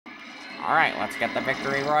Alright, let's get the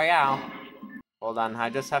victory royale. Hold on, I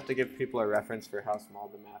just have to give people a reference for how small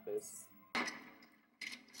the map is.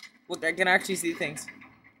 Look, I can actually see things.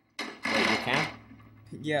 Wait, you can?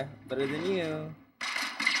 Yeah, better than you.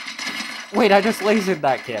 Wait, I just lasered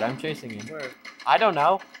that kid. I'm chasing him. Where? I don't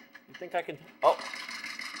know. You think I can... Oh.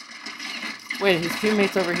 Wait, his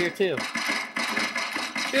teammate's over here too.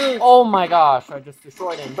 Dude. Oh my gosh, I just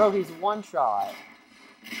destroyed him. Bro, he's one shot.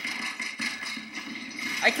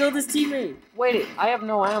 I killed his teammate. Wait, I have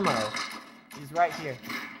no ammo. He's right here.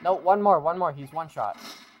 No, one more. He's one shot.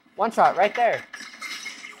 One shot, right there.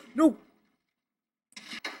 No.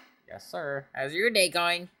 Yes, sir. How's your day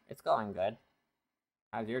going? It's going good.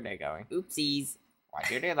 How's your day going? Oopsies. Why'd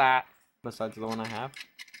you do that? Besides the one I have.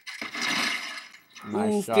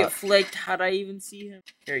 Nice Oof, shot. get flicked. How'd I even see him?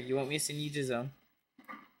 Here, you want me to send you to zone?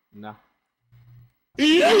 No.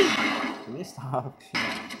 Can you stop?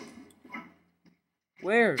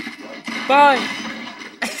 Where? Bye!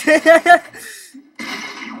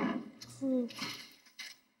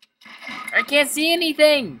 I can't see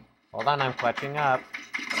anything! Hold on, I'm clutching up.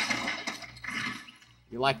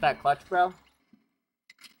 You like that clutch, bro?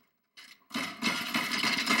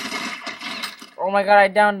 Oh my god, I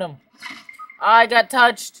downed him. I got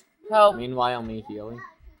touched. Help. Meanwhile, me healing.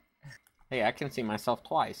 Hey, I can see myself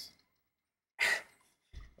twice.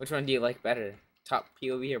 Which one do you like better? Top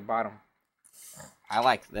POV or bottom? I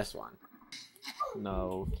like this one.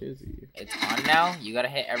 No, Kizzy. It's on now. You gotta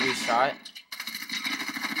hit every shot.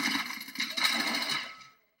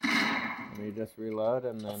 Let me just reload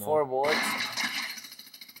and then... 4 bullets.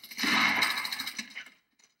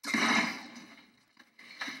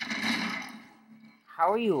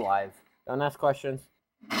 How are you alive? Don't ask questions.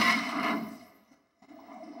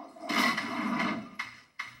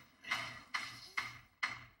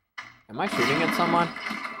 Am I shooting at someone?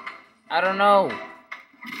 I don't know.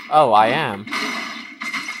 Oh, I am.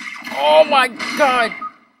 Oh my god!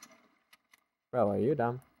 Bro, are you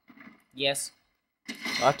dumb? Yes.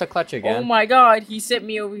 I'll have to clutch again. Oh my god, he sent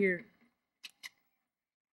me over here.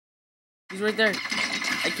 He's right there.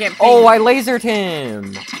 I can't ping. Oh, I lasered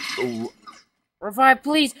him! Ooh. Revive,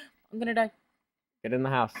 please! I'm gonna die. Get in the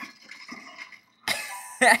house.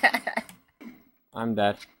 I'm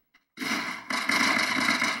dead.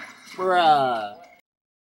 Bruh.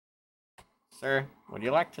 Sir, would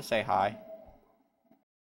you like to say hi?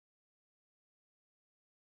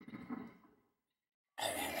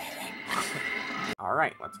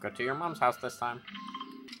 Alright, let's go to your mom's house this time.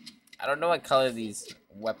 I don't know what color these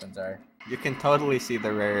weapons are. You can totally see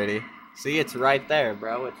the rarity. See, it's right there,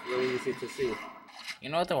 bro. It's really easy to see. You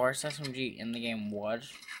know what the worst SMG in the game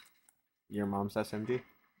was? Your mom's SMG?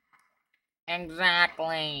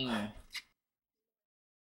 Exactly.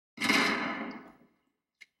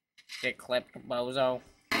 Get clipped, bozo.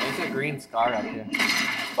 There's a green scar up here.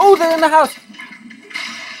 Oh, they're in the house!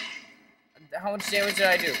 How much damage did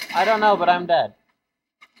I do? I don't know, but I'm dead.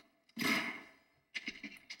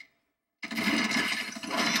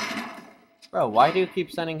 Bro, why do you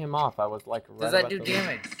keep sending him off? I was like, right Does that about do to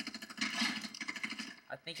damage?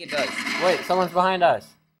 I think it does. Wait, someone's behind us.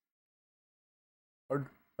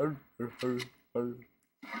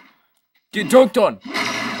 Get dunked on!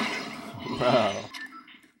 Bro.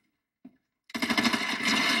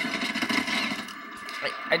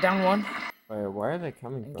 I downed one. Wait, where are they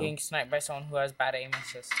coming I'm from? getting sniped by someone who has bad aim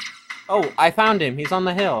assist. Oh, I found him. He's on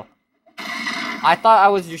the hill. I thought I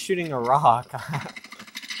was just shooting a rock.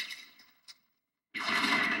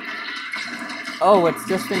 Oh, it's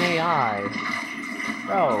just an AI.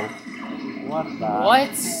 Bro, what the?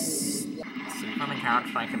 What? Sleep on the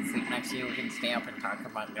couch so I can sleep next to you. We can stay up and talk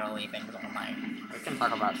about girly things all night. We can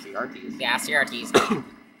talk about CRTs. Yeah, CRTs.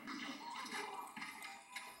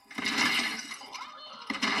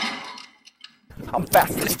 I'm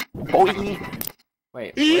fast, boy.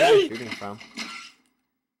 Wait, where are you shooting from?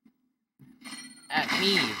 At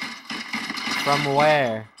me. From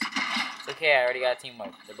where? It's okay, I already got a team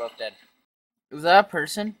wipe. They're both dead. Was that a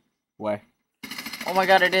person? Where? Oh my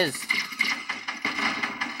god, it is.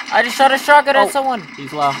 I just shot a shotgun at someone.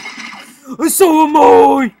 He's low. So am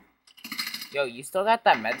I! Yo, you still got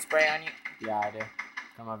that med spray on you? Yeah, I do.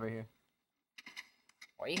 Come over here.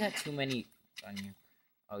 Why you got too many on you?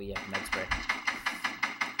 Oh yeah, med spray.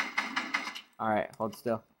 Alright, hold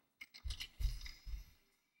still.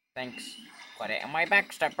 Thanks. Put it in my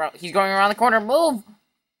backstep, bro. He's going around the corner. Move!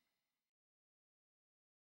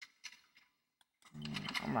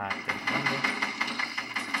 I'm not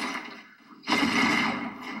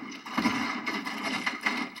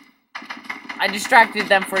I distracted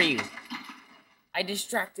them for you. I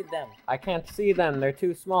distracted them. I can't see them. They're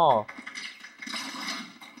too small.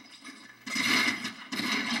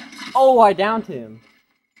 Oh, I downed him.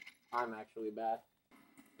 I'm actually bad.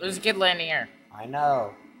 There's a kid landing here. I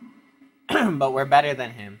know. But we're better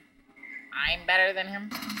than him. I'm better than him?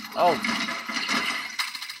 Oh.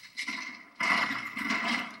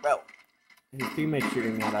 Bro. His teammate's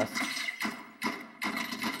shooting at us.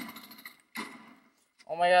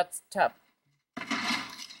 Oh my god, it's tough.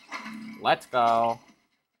 Let's go.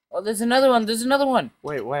 Oh, there's another one. There's another one.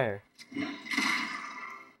 Wait, where?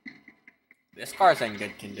 This car's in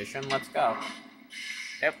good condition. Let's go.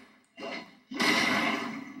 Yep.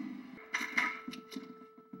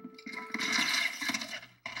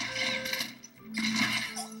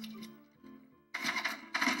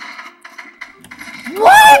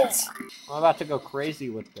 What? I'm about to go crazy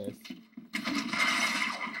with this.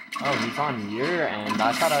 Oh, he's on your end.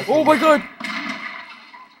 I thought I was... Oh my god!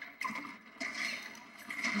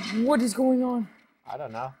 What is going on? I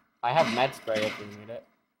don't know. I have med spray if you need it.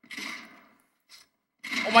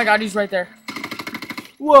 Oh my god, he's right there.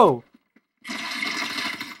 Whoa!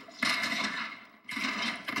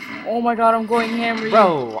 Oh my god, I'm going hammer.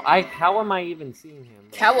 Bro, how am I even seeing him?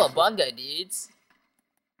 Cowabunga, dudes.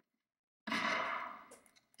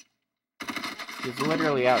 He's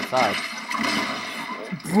literally outside.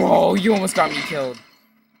 Bro, you almost got me killed.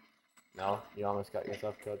 No, you almost got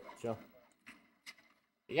yourself killed. Chill.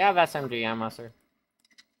 You have SMG ammo, sir.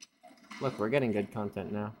 Look, we're getting good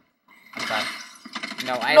content now. Okay.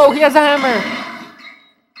 No, No, he has a hammer!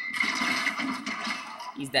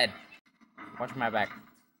 He's dead. Watch my back.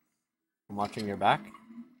 I'm watching your back.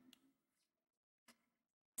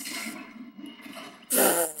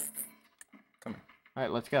 Come here.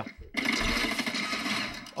 Alright, let's go.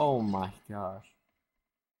 Oh my gosh.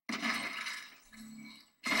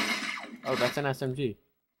 Oh, that's an SMG.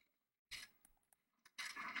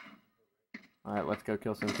 Alright, let's go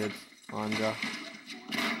kill some kids. On go.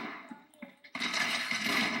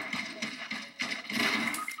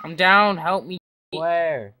 I'm down, help me.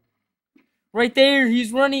 Where? Right there,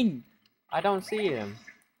 he's running. I don't see him.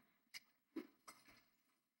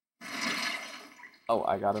 Oh,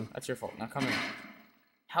 I got him. That's your fault. Now come here.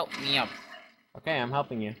 Help me up. Okay, I'm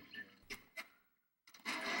helping you.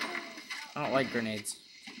 I don't like grenades.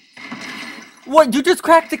 What? You just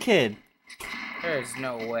cracked a kid! There's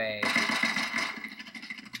no way.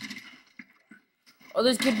 Oh,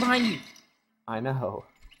 there's a kid behind you. I know.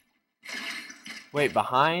 Wait,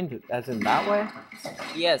 behind? As in that way?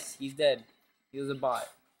 Yes, he's dead. He was a bot.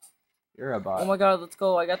 You're a bot. Oh my god, let's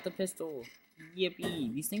go. I got the pistol.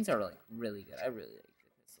 Yippee. These things are like really good. I really like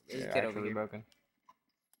the pistol. There's a kid over here. Broken.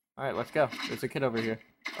 Alright, let's go. There's a kid over here.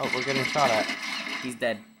 Oh, we're getting shot at. He's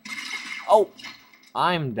dead. Oh!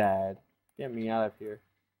 I'm dead. Get me out of here.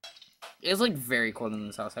 It's like very cold in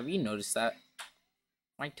this house. Have you noticed that?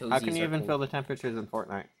 My toesies How can you are even cold. feel the temperatures in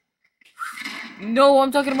Fortnite? No,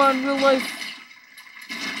 I'm talking about in real life.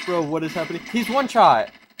 Bro, what is happening? He's one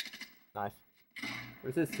shot! Nice.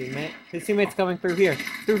 Where's his teammate? His teammate's coming through here.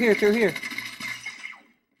 Through here, through here.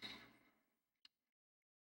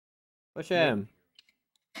 Push him.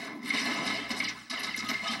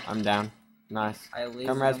 I'm down. Nice.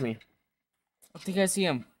 Come res me. I think I see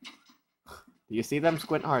him. Do you see them?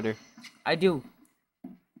 Squint harder. I do.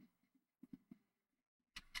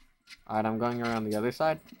 Alright, I'm going around the other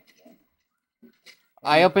side.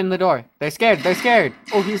 I opened the door. They're scared. They're scared.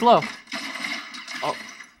 Oh, he's low. Oh.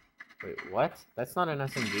 Wait, what? That's not an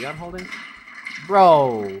SMG I'm holding?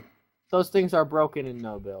 Bro. Those things are broken and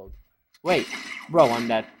no build. Wait. Bro, I'm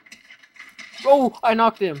dead. Oh, I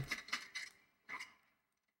knocked him.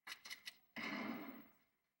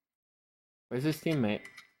 Where's his teammate?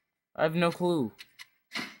 I have no clue.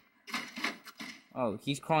 Oh,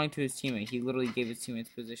 he's crawling to his teammate. He literally gave his teammate's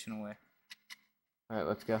position away. Alright,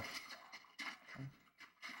 let's go.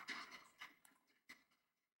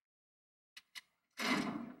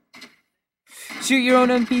 Shoot your own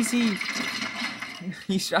NPC!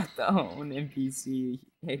 He shot the own NPC,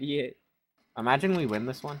 idiot. Imagine we win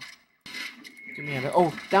this one. Give me a...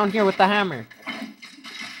 Oh, down here with the hammer.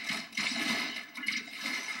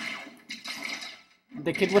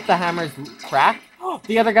 The kid with the hammer's cracked? Oh,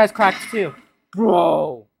 the other guy's cracked too.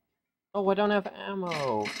 Bro! Oh, I don't have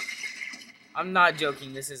ammo. I'm not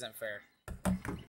joking, this isn't fair.